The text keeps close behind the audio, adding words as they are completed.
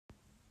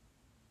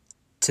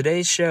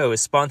Today's show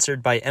is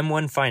sponsored by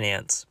M1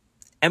 Finance.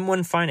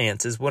 M1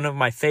 Finance is one of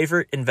my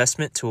favorite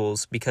investment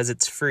tools because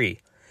it's free.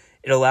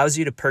 It allows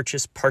you to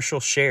purchase partial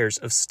shares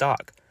of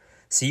stock.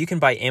 So you can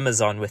buy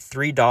Amazon with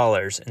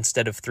 $3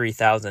 instead of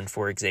 $3,000,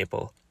 for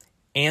example.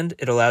 And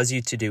it allows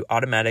you to do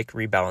automatic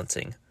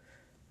rebalancing.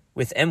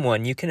 With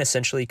M1, you can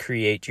essentially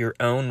create your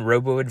own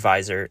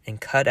robo-advisor and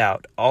cut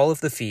out all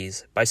of the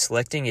fees by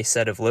selecting a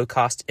set of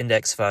low-cost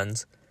index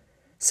funds,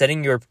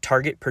 setting your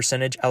target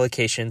percentage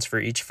allocations for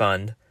each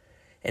fund,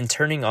 and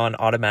turning on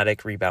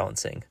automatic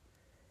rebalancing.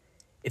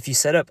 If you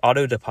set up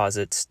auto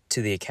deposits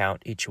to the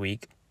account each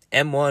week,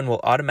 M1 will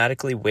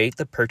automatically weight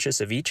the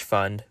purchase of each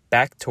fund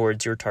back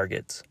towards your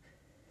targets.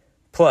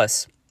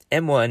 Plus,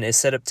 M1 is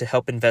set up to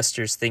help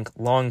investors think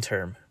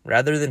long-term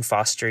rather than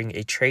fostering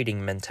a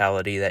trading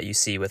mentality that you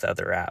see with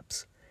other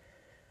apps.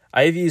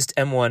 I have used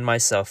M1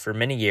 myself for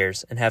many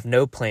years and have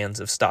no plans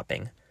of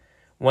stopping.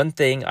 One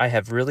thing I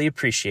have really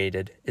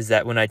appreciated is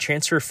that when I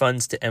transfer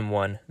funds to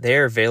M1, they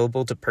are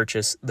available to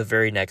purchase the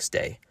very next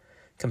day,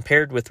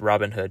 compared with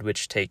Robinhood,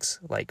 which takes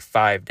like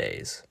 5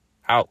 days.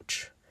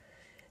 Ouch.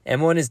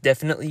 M1 is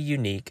definitely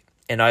unique,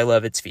 and I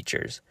love its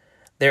features.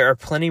 There are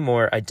plenty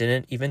more I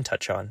didn't even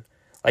touch on,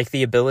 like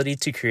the ability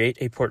to create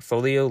a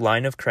portfolio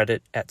line of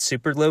credit at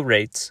super low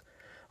rates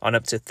on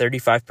up to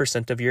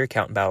 35% of your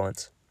account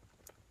balance,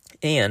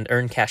 and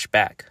earn cash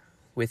back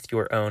with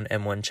your own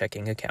M1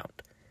 checking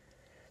account.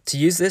 To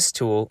use this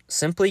tool,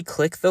 simply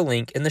click the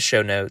link in the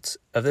show notes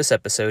of this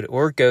episode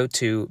or go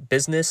to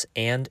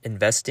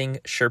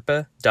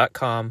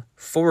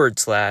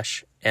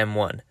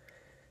businessandinvestingsherpa.com/M1.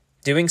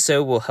 Doing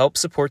so will help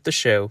support the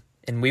show,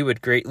 and we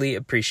would greatly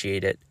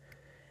appreciate it.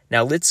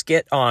 Now let's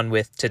get on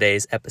with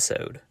today's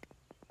episode.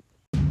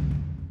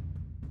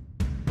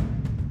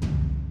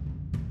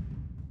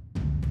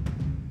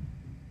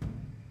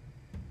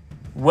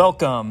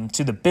 Welcome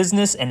to the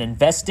Business and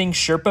Investing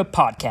Sherpa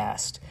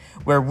podcast,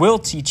 where we'll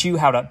teach you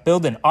how to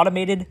build an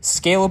automated,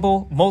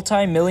 scalable,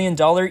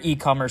 multi-million-dollar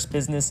e-commerce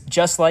business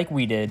just like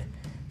we did.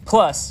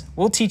 Plus,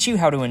 we'll teach you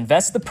how to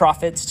invest the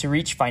profits to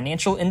reach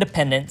financial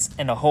independence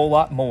and a whole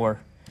lot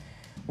more.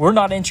 We're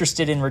not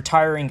interested in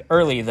retiring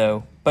early,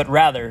 though, but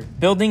rather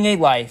building a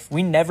life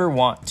we never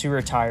want to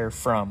retire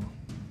from.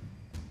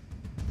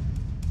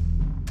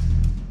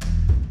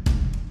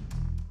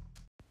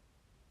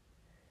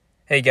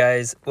 Hey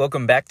guys,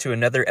 welcome back to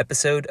another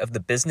episode of the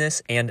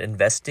Business and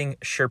Investing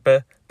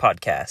Sherpa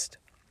podcast.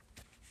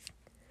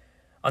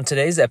 On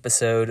today's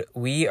episode,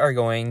 we are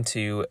going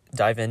to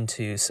dive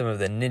into some of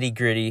the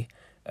nitty-gritty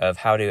of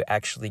how to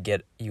actually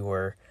get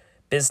your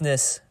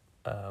business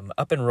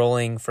up and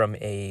rolling from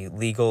a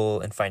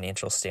legal and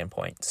financial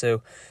standpoint.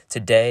 So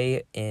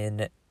today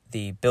in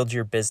the Build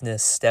Your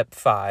Business Step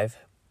 5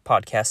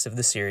 podcast of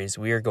the series,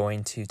 we are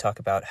going to talk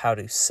about how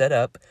to set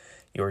up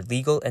your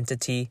legal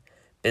entity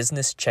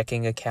business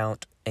checking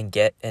account and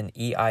get an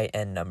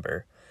EIN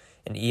number.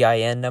 An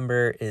EIN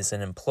number is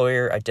an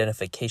employer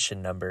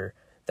identification number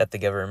that the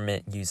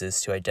government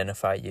uses to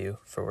identify you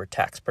for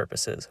tax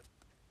purposes.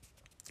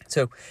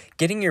 So,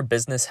 getting your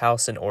business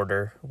house in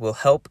order will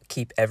help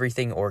keep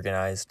everything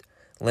organized,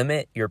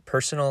 limit your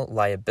personal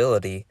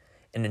liability,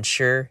 and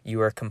ensure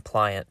you are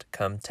compliant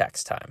come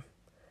tax time.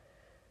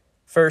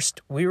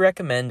 First, we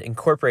recommend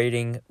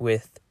incorporating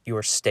with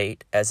your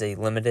state as a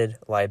limited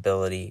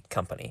liability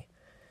company.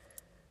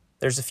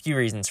 There's a few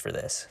reasons for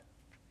this.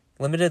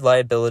 Limited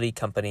liability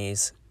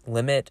companies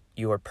limit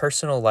your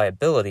personal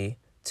liability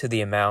to the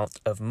amount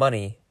of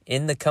money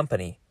in the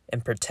company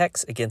and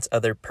protects against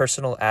other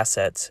personal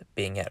assets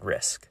being at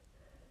risk.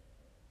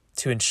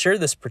 To ensure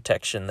this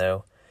protection,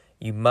 though,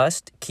 you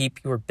must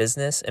keep your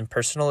business and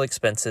personal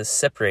expenses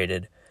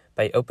separated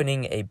by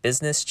opening a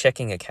business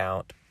checking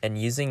account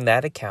and using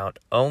that account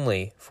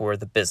only for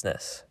the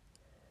business.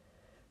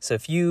 So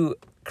if you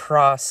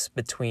cross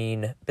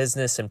between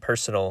business and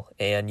personal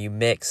and you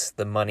mix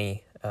the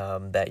money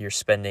that you're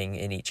spending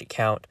in each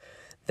account,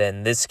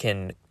 then this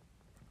can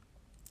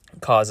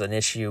cause an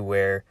issue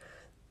where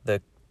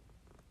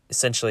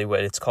essentially what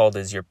it's called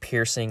is you're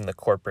piercing the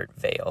corporate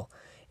veil.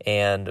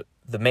 And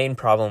the main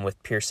problem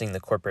with piercing the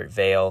corporate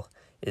veil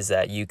is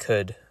that you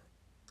could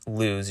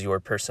lose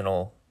your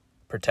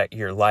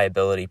your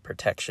liability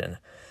protection.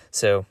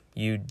 So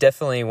you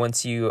definitely,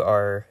 once you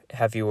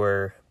have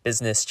your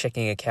business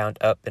checking account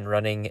up and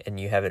running and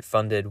you have it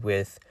funded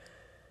with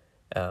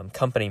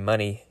company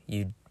money,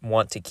 you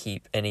want to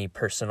keep any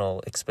personal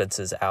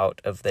expenses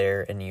out of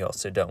there, and you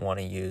also don't want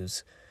to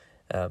use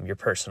your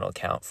personal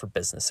account for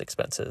business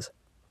expenses.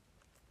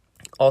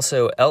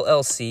 Also,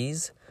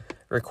 LLCs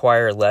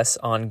require less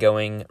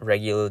ongoing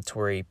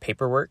regulatory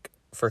paperwork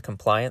for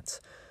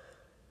compliance.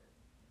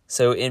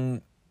 So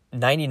in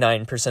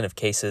 99% of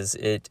cases,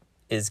 it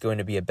is going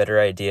to be a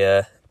better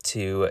idea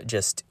to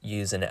just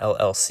use an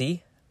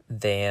LLC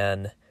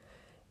than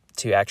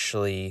to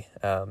actually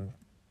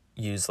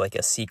use like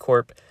a C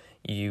Corp.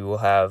 You will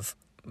have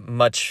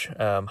much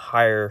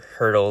higher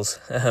hurdles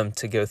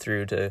to go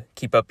through to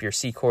keep up your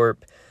C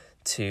Corp,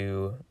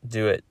 to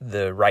do it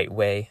the right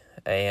way.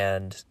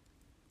 And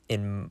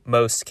in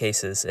most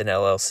cases, an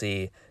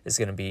LLC is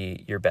going to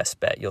be your best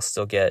bet. You'll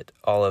still get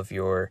all of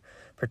your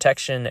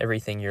protection,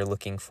 everything you're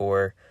looking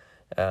for,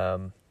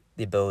 the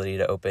ability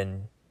to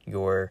open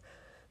your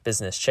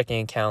business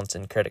checking accounts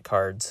and credit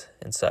cards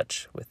and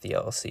such with the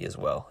LLC as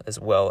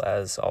well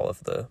as all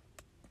of the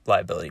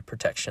liability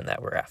protection that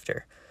we're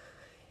after.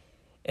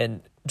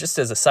 And just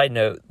as a side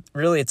note,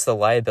 really it's the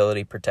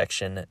liability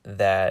protection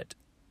that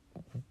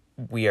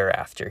we are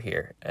after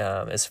here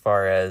as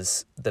far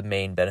as the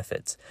main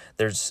benefits.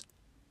 There's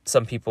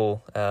some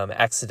people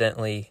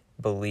accidentally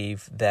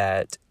believe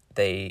that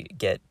they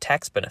get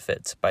tax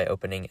benefits by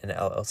opening an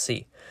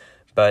LLC,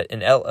 but an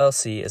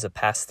LLC is a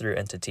pass-through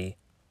entity,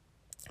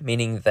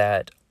 meaning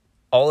that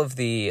all of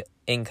the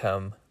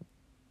income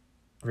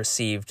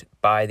received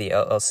by the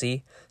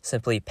LLC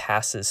simply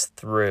passes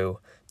through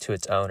to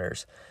its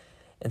owners.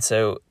 And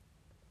so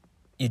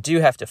you do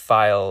have to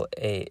file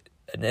an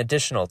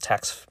additional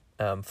tax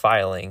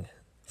filing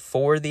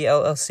for the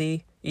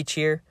LLC each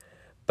year,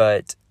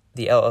 but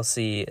the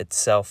LLC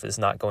itself is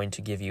not going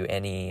to give you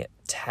any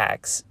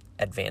tax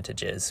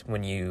advantages.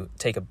 When you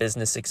take a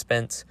business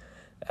expense,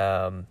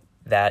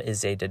 that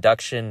is a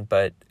deduction,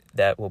 but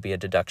that will be a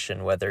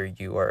deduction whether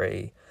you are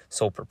a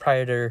sole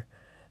proprietor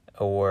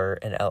or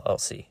an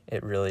LLC.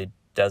 It really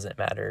doesn't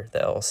matter. The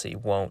LLC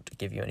won't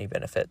give you any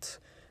benefits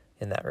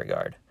in that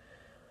regard.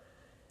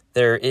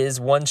 There is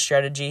one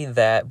strategy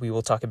that we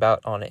will talk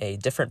about on a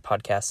different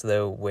podcast,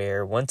 though,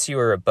 where once you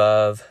are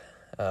above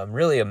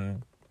really a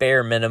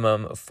bare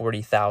minimum of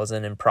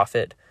 $40,000 in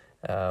profit,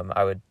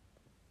 I would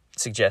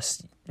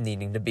suggest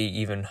needing to be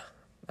even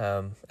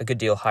a good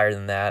deal higher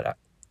than that.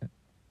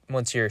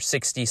 Once you're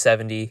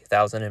 $60,000,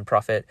 $70,000 in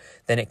profit,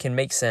 then it can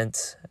make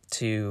sense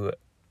to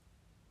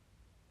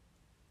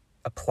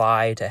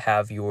apply to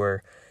have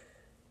your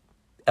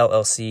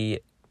LLC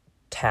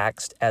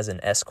taxed as an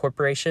S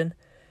corporation.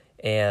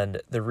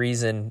 And the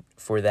reason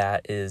for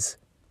that is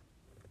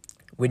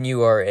when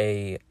you are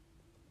a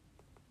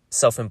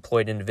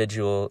self-employed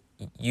individual,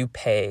 you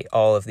pay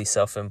all of the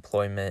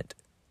self-employment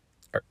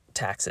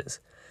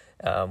taxes.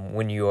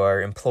 When you are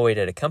employed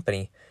at a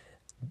company,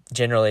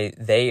 generally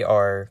they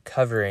are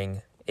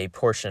covering a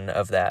portion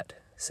of that,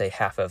 say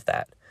half of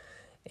that.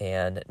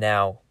 And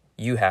now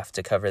you have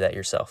to cover that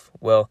yourself.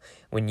 Well,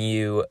 when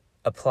you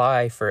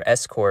apply for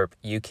S Corp,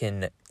 you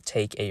can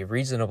take a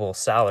reasonable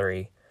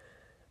salary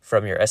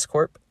from your S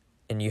Corp,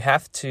 and you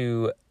have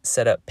to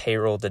set up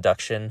payroll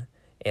deduction,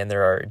 and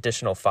there are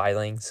additional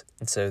filings.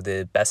 And so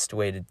the best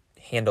way to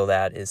handle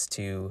that is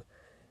to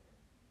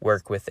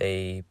work with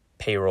a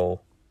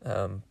payroll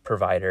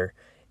provider.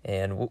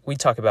 And we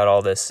talk about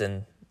all this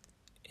in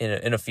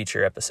a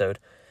future episode.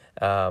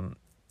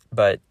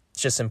 But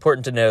it's just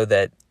important to know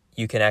that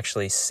you can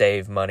actually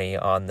save money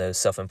on those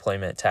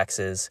self-employment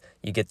taxes.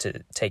 You get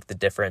to take the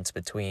difference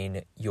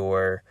between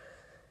your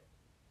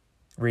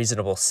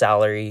reasonable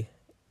salary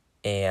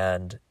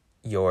and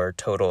your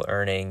total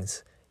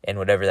earnings, and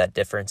whatever that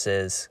difference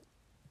is,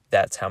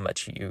 that's how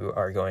much you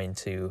are going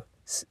to,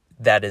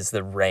 that is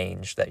the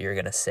range that you're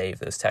going to save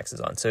those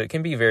taxes on. So it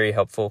can be very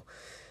helpful.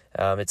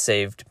 It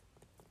saved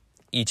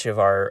each of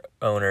our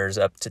owners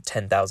up to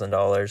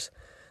 $10,000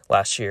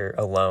 last year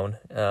alone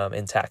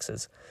in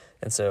taxes.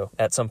 And so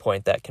at some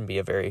point that can be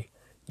a very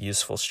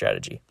useful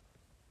strategy.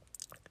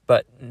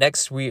 But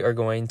next we are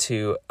going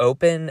to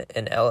open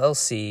an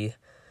LLC.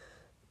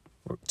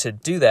 To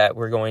do that,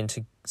 we're going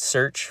to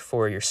search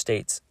for your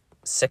state's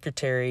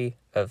Secretary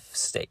of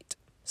State.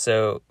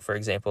 So, for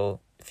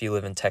example, if you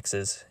live in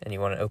Texas and you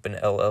want to open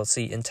an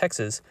LLC in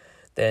Texas,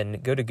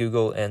 then go to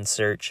Google and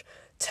search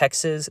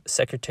Texas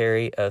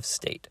Secretary of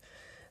State.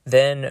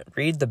 Then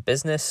read the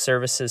business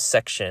services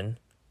section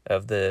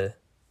of the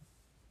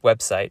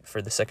website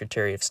for the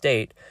Secretary of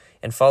State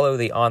and follow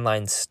the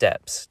online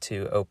steps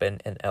to open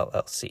an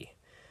LLC.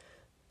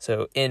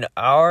 So in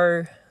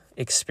our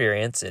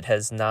experience, it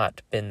has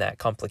not been that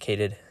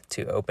complicated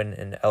to open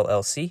an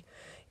LLC,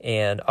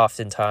 and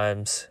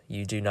oftentimes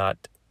you do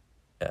not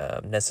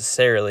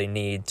necessarily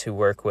need to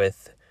work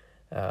with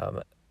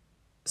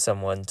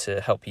someone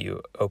to help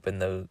you open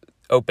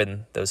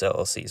those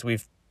LLCs.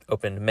 We've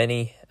opened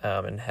many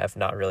and have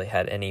not really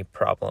had any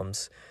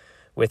problems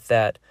with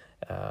that.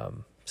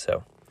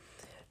 So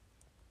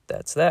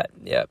that's that.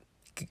 Yeah.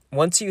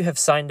 Once you have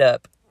signed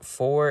up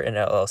for an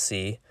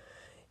LLC,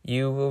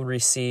 you will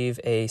receive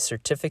a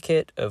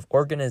certificate of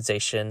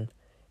organization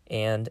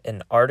and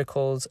an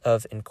articles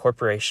of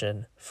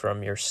incorporation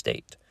from your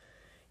state,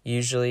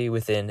 usually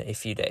within a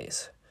few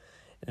days.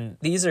 And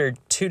these are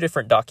two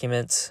different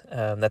documents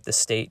that the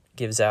state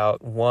gives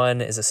out.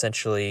 One is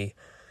essentially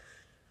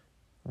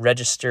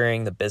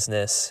registering the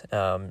business.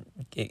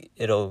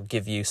 It'll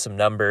give you some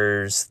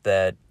numbers,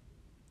 that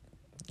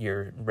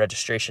your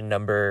registration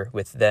number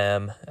with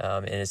them,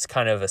 and it's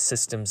kind of a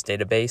systems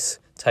database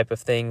type of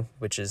thing,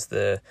 which is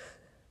the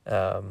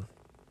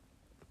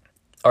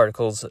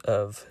articles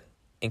of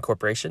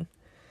incorporation.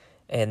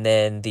 And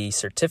then the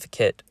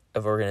certificate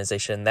of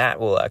organization,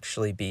 that will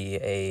actually be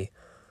a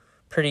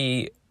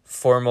pretty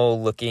formal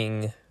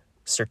looking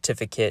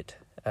certificate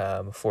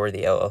for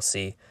the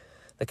LLC.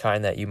 the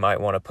kind that you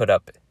might want to put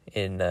up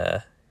in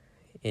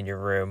your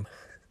room,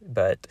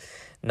 but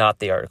not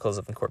the articles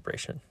of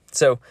incorporation.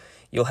 So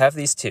you'll have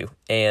these two,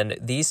 and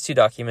these two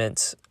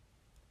documents,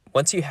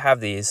 once you have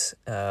these,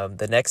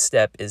 the next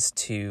step is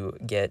to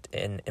get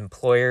an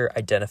employer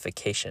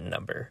identification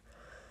number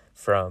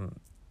from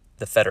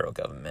the federal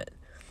government.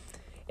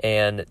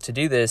 And to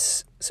do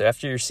this, so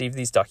after you receive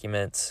these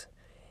documents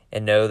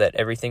and know that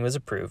everything was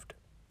approved,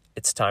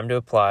 it's time to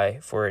apply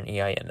for an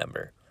EIN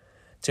number.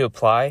 To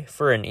apply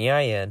for an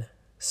EIN,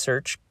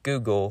 search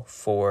Google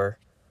for,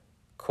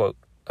 quote,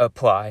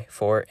 apply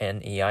for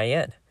an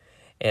EIN,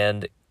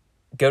 and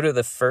go to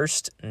the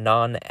first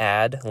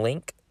non-ad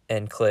link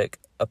and click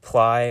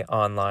apply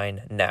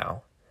online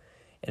now.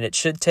 And it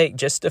should take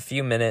just a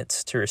few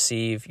minutes to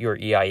receive your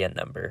EIN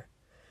number.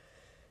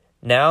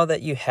 Now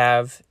that you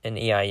have an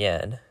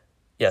EIN,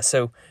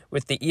 so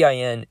with the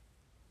EIN,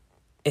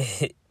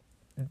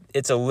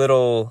 it's a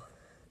little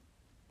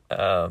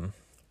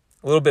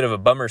bit of a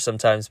bummer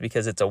sometimes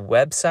because it's a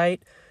website,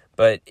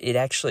 but it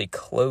actually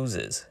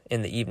closes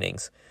in the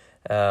evenings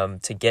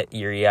to get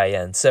your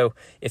EIN. So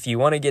if you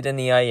want to get an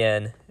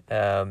EIN,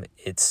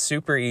 it's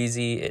super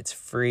easy, it's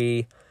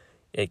free,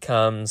 it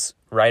comes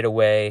right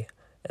away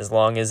as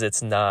long as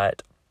it's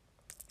not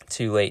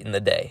too late in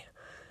the day.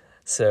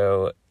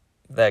 So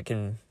that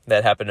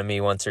happened to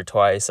me once or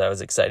twice. I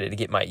was excited to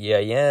get my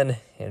EIN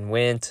and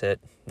went at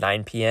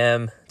 9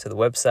 p.m. to the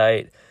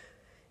website,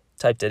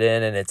 typed it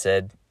in, and it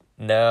said,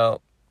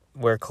 no,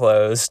 we're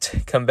closed.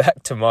 Come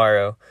back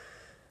tomorrow.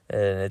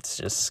 And it's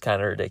just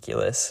kind of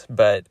ridiculous.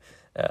 But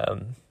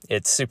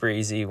it's super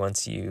easy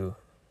once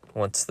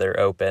they're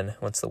open,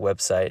 once the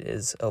website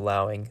is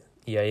allowing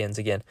EINs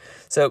again.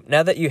 So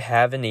now that you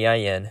have an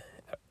EIN,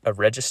 a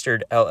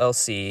registered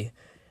LLC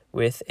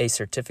with a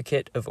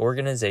certificate of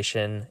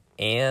organization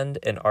and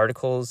an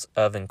articles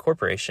of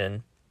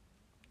incorporation,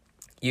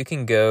 you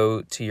can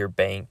go to your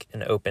bank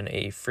and open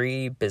a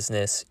free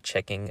business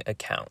checking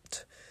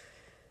account.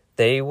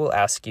 They will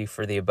ask you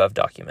for the above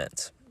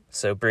documents,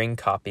 so bring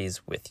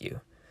copies with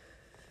you.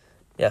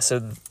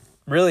 So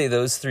really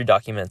those three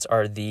documents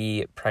are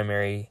the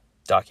primary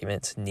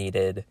documents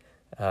needed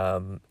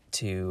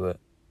to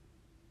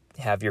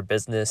have your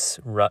business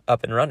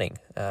up and running,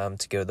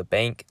 to go to the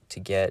bank to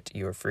get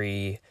your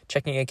free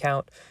checking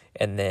account,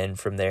 and then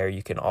from there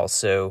you can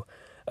also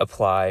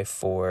apply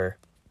for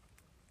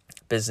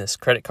business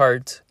credit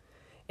cards.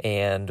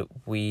 And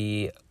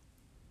we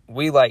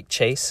like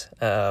Chase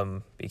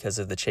because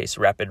of the Chase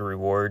Rapid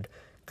Reward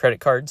credit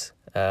cards,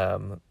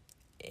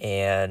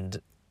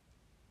 and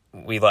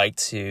we like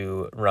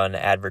to run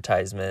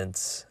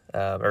advertisements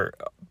or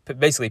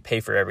basically pay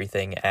for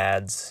everything,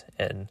 ads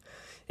and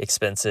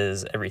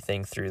expenses,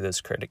 everything through those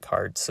credit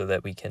cards, so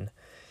that we can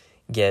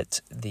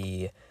get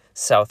the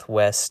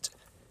Southwest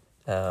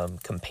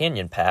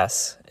Companion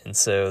Pass. And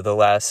so the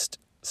last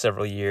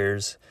several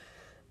years,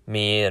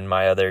 me and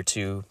my other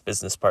two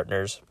business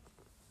partners,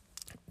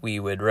 we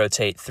would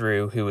rotate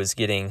through who was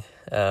getting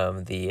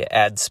the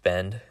ad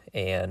spend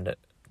and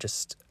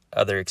just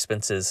other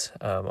expenses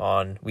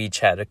we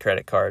each had a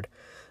credit card,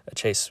 a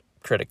Chase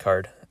credit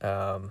card.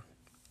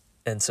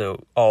 And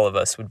so all of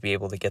us would be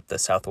able to get the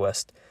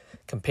Southwest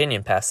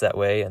Companion Pass that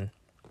way. And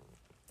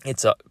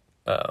it's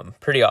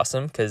pretty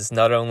awesome because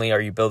not only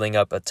are you building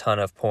up a ton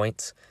of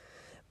points,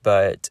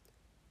 but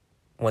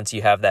once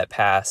you have that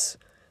pass,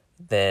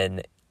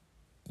 then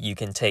you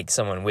can take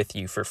someone with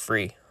you for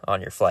free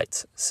on your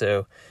flights.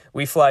 So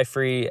we fly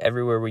free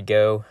everywhere we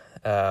go.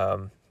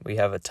 We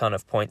have a ton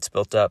of points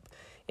built up,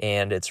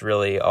 and it's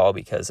really all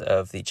because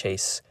of the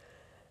Chase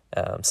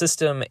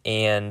system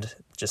and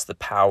just the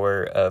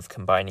power of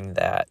combining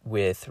that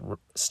with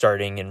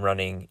starting and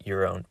running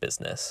your own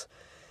business.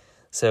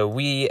 So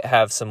we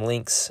have some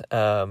links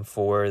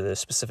for the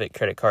specific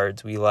credit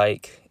cards we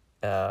like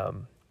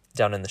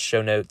down in the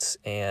show notes,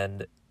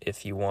 and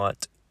if you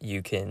want,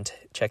 you can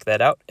check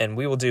that out. And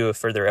we will do a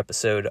further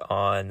episode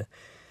on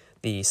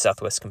the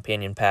Southwest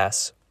Companion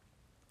Pass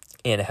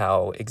and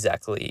how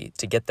exactly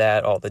to get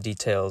that, all the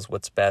details,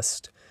 what's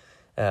best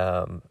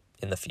in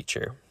the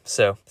future.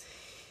 So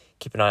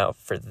keep an eye out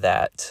for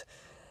that.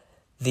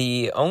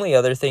 The only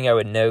other thing I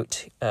would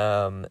note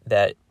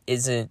that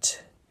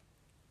isn't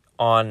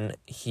on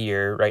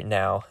here right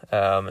now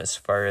as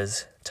far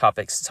as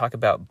topics to talk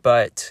about,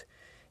 but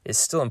is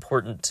still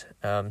important.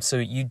 So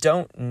you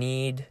don't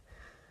need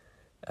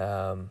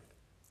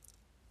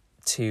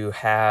to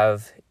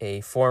have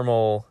a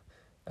formal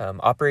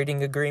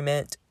operating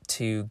agreement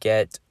to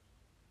get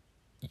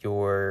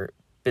your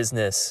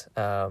business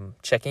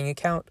checking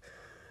account,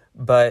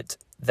 but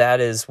that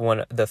is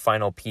the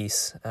final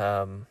piece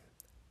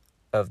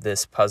of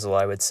this puzzle,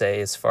 I would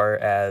say, as far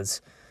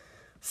as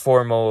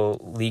formal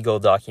legal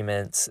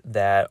documents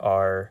that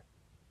are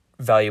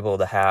valuable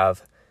to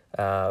have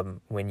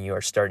when you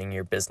are starting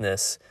your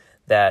business.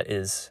 That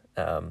is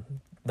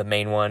the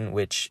main one,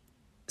 which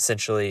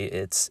essentially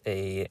it's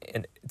a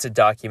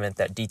document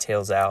that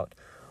details out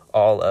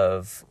all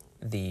of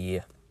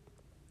the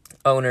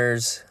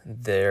owners,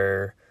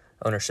 their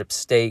ownership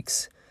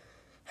stakes,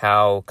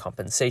 how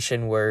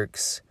compensation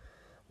works,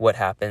 what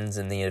happens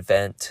in the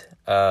event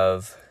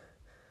of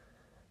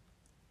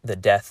the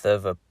death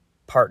of a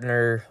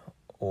partner,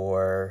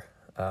 or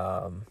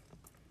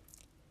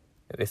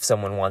if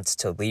someone wants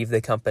to leave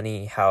the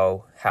company,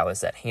 how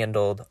is that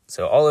handled?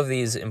 So all of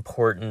these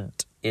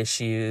important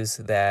issues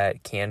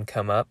that can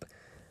come up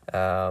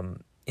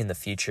in the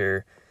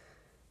future,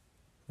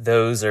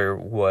 those are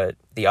what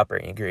the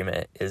operating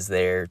agreement is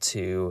there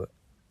to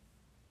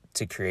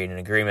create an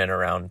agreement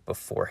around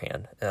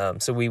beforehand.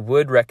 So we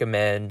would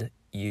recommend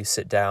you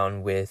sit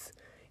down with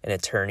an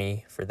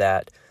attorney for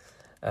that.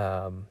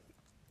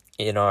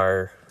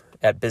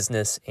 At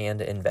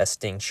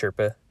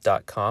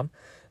businessandinvestingsherpa.com.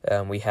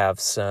 We have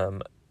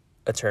some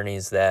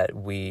attorneys that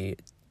we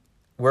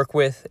work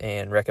with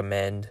and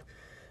recommend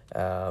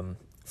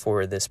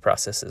for this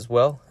process as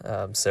well.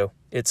 So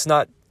it's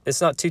not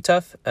too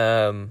tough,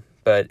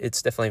 but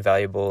it's definitely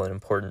valuable and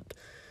important.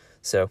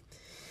 So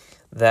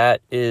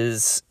that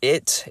is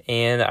it,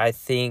 and I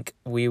think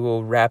we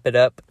will wrap it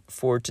up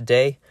for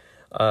today.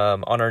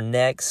 On our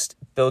next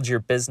Build Your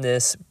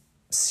Business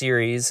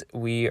series,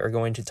 we are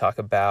going to talk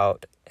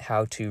about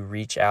how to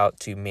reach out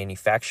to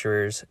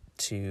manufacturers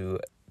to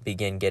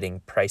begin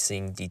getting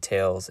pricing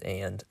details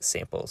and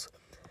samples.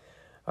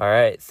 All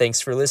right, thanks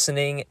for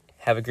listening.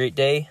 Have a great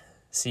day.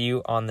 See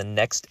you on the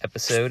next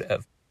episode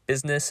of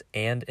Business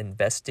and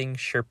Investing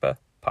Sherpa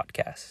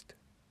Podcast.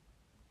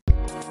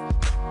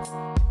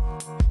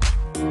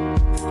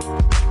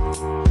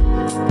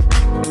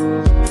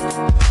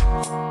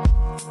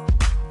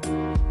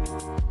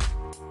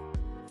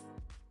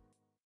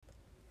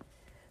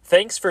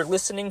 Thanks for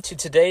listening to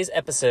today's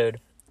episode.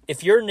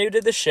 If you're new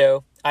to the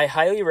show, I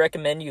highly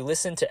recommend you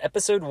listen to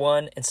episode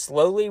 1 and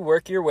slowly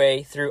work your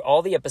way through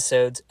all the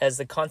episodes as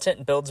the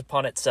content builds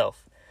upon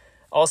itself.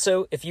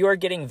 Also, if you are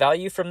getting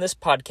value from this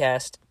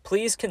podcast,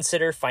 please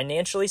consider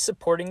financially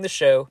supporting the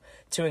show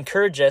to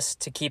encourage us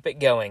to keep it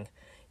going.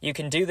 You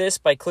can do this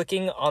by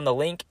clicking on the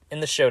link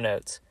in the show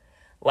notes.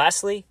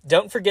 Lastly,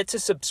 don't forget to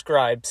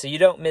subscribe so you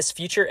don't miss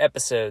future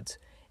episodes,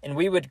 and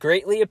we would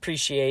greatly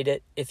appreciate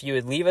it if you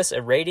would leave us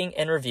a rating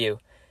and review.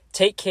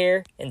 Take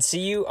care and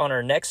see you on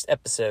our next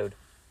episode.